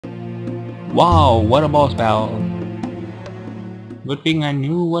Wow, what a boss battle. Good thing I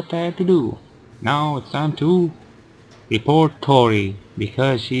knew what I had to do. Now it's time to report Tori,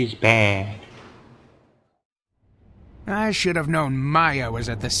 because she's bad. I should have known Maya was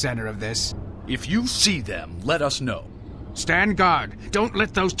at the center of this. If you see them, let us know. Stand guard. Don't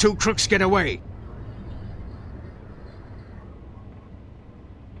let those two crooks get away.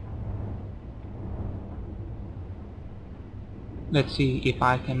 Let's see if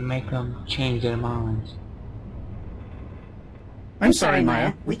I can make them change their minds. I'm sorry,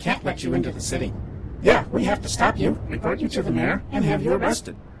 Maya. We can't let you into the city. Yeah, we have to stop you, report you to the mayor, and have you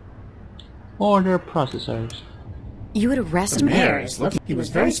arrested. Order processors. You would arrest me? The mayor is looking. He was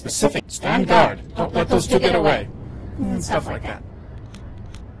very specific. Stand guard. Don't let those two get away. And stuff like that.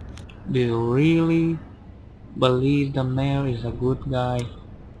 Do you really believe the mayor is a good guy?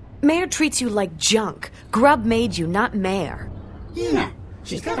 Mayor treats you like junk. Grubb made you, not mayor. Yeah,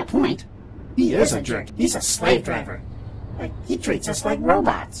 she's got a point. He is a jerk. He's a slave driver. He treats us like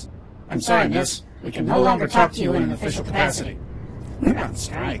robots. I'm sorry, miss. We can no longer talk to you in an official capacity. We're on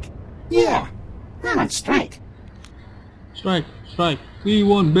strike. Yeah, we're on strike. Strike, strike. We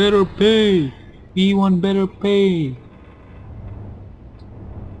want better pay. We want better pay.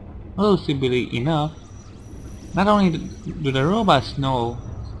 Possibly enough. Not only do the robots know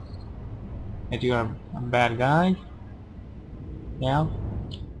that you are a bad guy, yeah,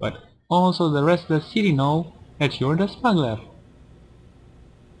 but also the rest of the city know that you're the smuggler.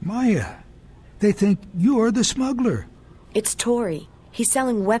 Maya, they think you're the smuggler. It's Tori. He's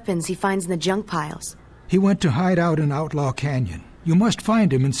selling weapons he finds in the junk piles. He went to hide out in Outlaw Canyon. You must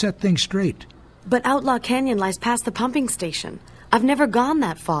find him and set things straight. But Outlaw Canyon lies past the pumping station. I've never gone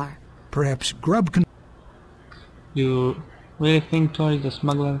that far. Perhaps Grubb can... You really think Tori's the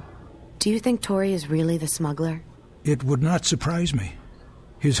smuggler? Do you think Tori is really the smuggler? It would not surprise me.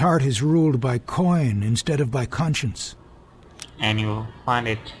 His heart is ruled by coin instead of by conscience. And you find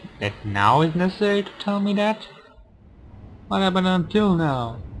it that now is necessary to tell me that? What happened until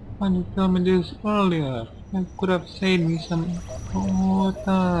now? Why didn't you tell me this earlier? You could have saved me some more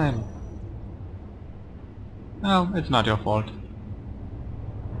time. Well, it's not your fault.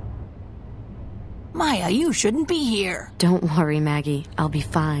 Maya, you shouldn't be here. Don't worry, Maggie. I'll be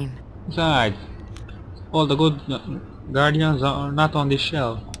fine. Besides, all the good guardians are not on this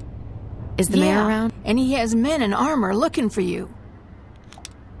shelf. Is the mayor around? And he has men in armor looking for you.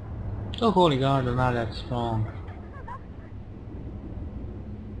 The Holy Guard are not that strong.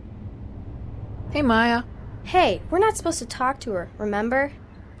 Hey, Maya. Hey, we're not supposed to talk to her, remember?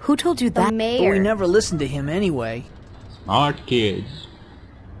 Who told you The that? mayor. But we never listened to him anyway. Smart kids.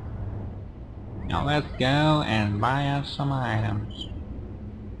 Now let's go and buy us some items.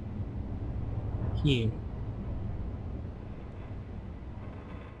 Here.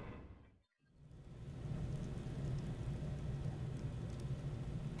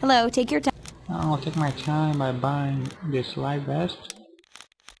 Hello, take your time. I'll take my time by buying this light vest.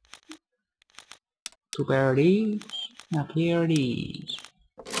 2 pair of these, a pair of these.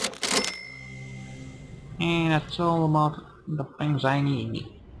 And that's all about the things I need.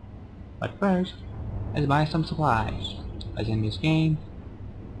 But first, let's buy some supplies. As in this game,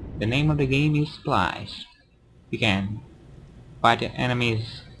 the name of the game is supplies. You can fight the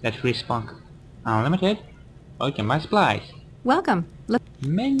enemies that respawn unlimited, or you can buy supplies. Welcome. Look.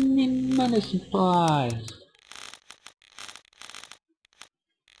 Many supplies.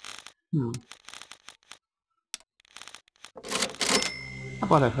 How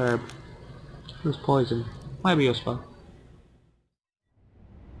about a herb? Who's poison? Might be useful.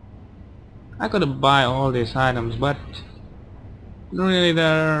 I could buy all these items, but really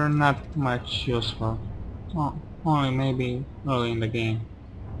they're not much useful. Oh, only maybe early in the game.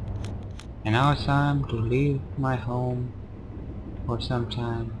 And now it's time to leave my home for some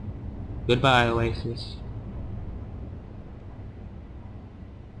time. Goodbye, Oasis.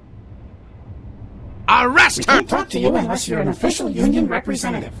 Arrest We her! can't talk to you unless you're an official union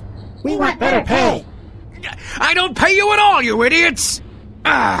representative. We want better pay. I don't pay you at all, you idiots!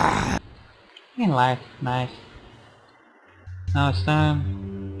 Ah! In life, nice. Now it's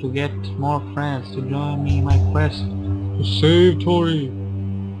time to get more friends to join me in my quest to save Tori.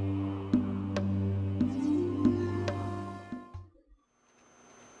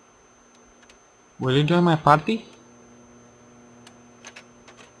 Will you join my party?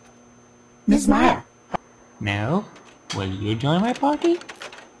 Ms. Maya. No? Will you join my party?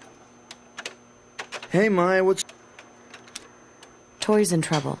 Hey, Maya, what's... Tori's in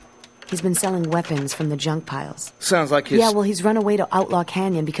trouble. He's been selling weapons from the junk piles. Sounds like his... Yeah, well, he's run away to Outlaw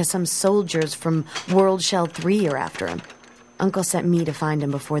Canyon because some soldiers from World Shell 3 are after him. Uncle sent me to find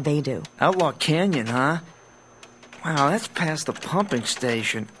him before they do. Outlaw Canyon, huh? Wow, that's past the pumping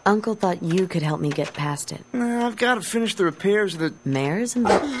station. Uncle thought you could help me get past it. I've got to finish the repairs of the... Mares and...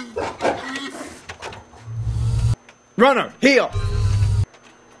 Runner, heel!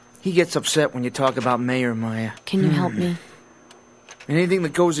 He gets upset when you talk about Mayor, Maya. Can you help me? Anything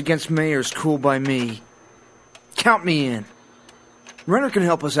that goes against Mayor's cool by me. Count me in. Runner can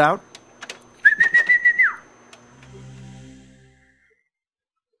help us out.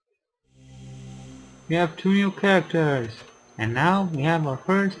 We have 2 new characters, and now we have our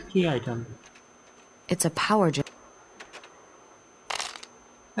first key item. It's a power gem.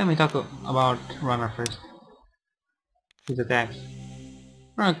 Let me talk about Runner first. His attacks.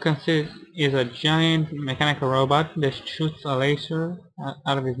 Runner is a giant mechanical robot that shoots a laser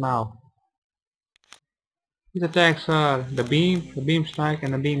out of his mouth. His attacks are the beam strike,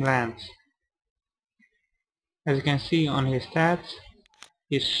 and the beam lance. As you can see on his stats,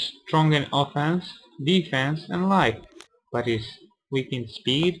 he's strong in offense, defense, and life, but he's weak in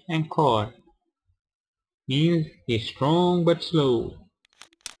speed and core. Means he's strong but slow.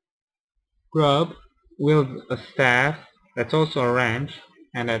 Grubb wields a staff that's also a wrench,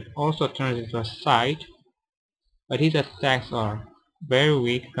 and that also turns into a sight, but his attacks are very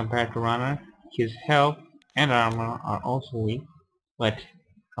weak compared to Runner. His health and armor are also weak, but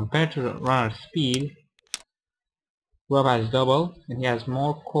compared to Runner's speed, Grubb has double, and he has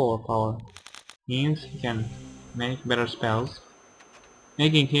more core power. Means he can make better spells,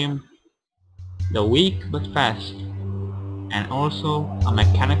 making him the weak but fast, and also a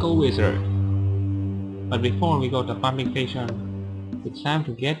mechanical wizard. But before we go to pumping station, it's time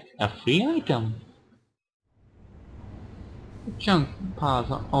to get a free item. Junk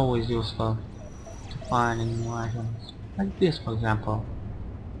piles are always useful to find new items, like this for example.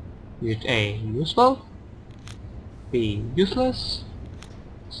 Is it A, useful? B, useless?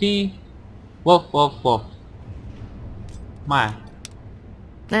 C, woof woof woof. Maya.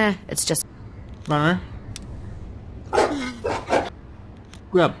 It's just... Runner.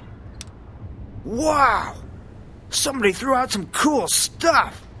 Grubb. Wow! Somebody threw out some cool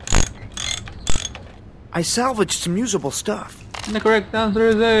stuff! I salvaged some usable stuff. And the correct answer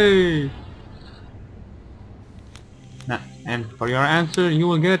is A. And for your answer, you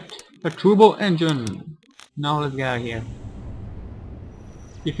will get a turbo engine. Now let's get out of here.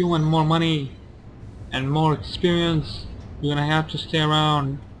 If you want more money and more experience, you're gonna have to stay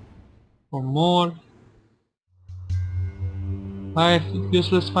around for more life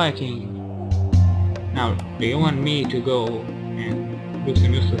useless fighting. Now, do you want me to go and do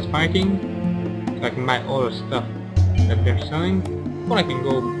some useless fighting so I can buy all the stuff that they're selling, or I can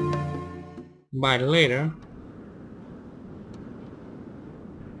go buy it later?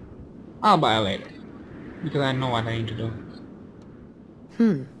 I'll buy it later, because I know what I need to do.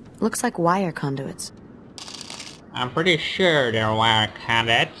 Looks like wire conduits. I'm pretty sure they're wire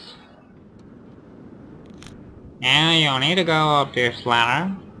conduits. Now you need to go up this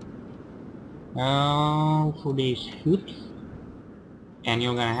ladder. Go through these hoops. And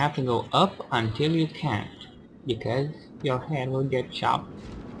you're gonna have to go up until you can't, because your head will get chopped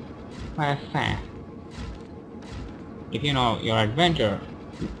by a fan. If you know your adventure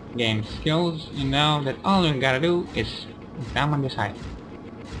game skills, you know that all you gotta do is examine this item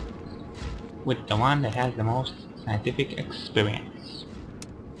with the one that has the most scientific experience.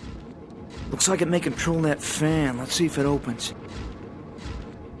 Looks like it may control that fan. Let's see if it opens.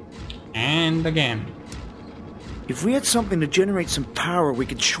 And again. If we had something to generate some power, we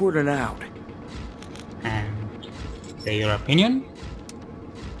could short it out. And say your opinion?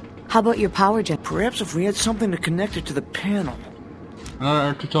 How about your power gen? Perhaps if we had something to connect it to the panel.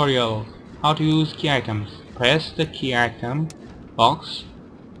 Another tutorial. How to use key items. Press the key item box.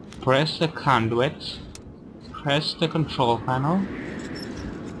 Press the conduits. Press the control panel.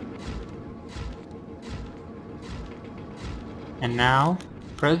 And now,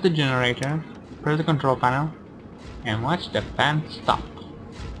 press the generator, press the control panel, and watch the fan stop.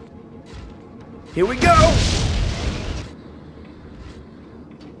 Here we go!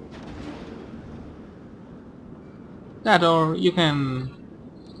 That, or you can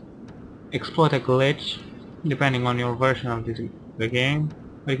exploit a glitch, depending on your version of the game.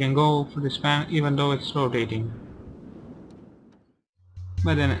 Or you can go for this fan even though it's rotating.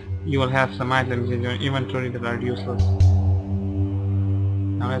 But then you will have some items in your inventory that are useless.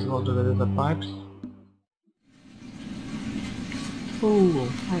 Now let's go to the little pipes.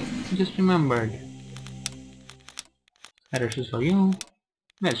 Oh, I just remembered. Leather shoes for you.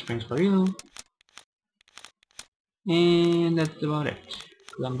 Med springs for you. And that's about it.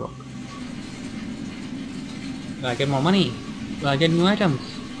 'Cause I'm broke. Do I get more money? Will I get new items?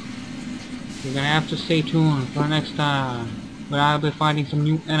 You're gonna have to stay tuned for next time, where I'll be fighting some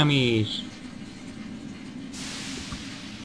new enemies.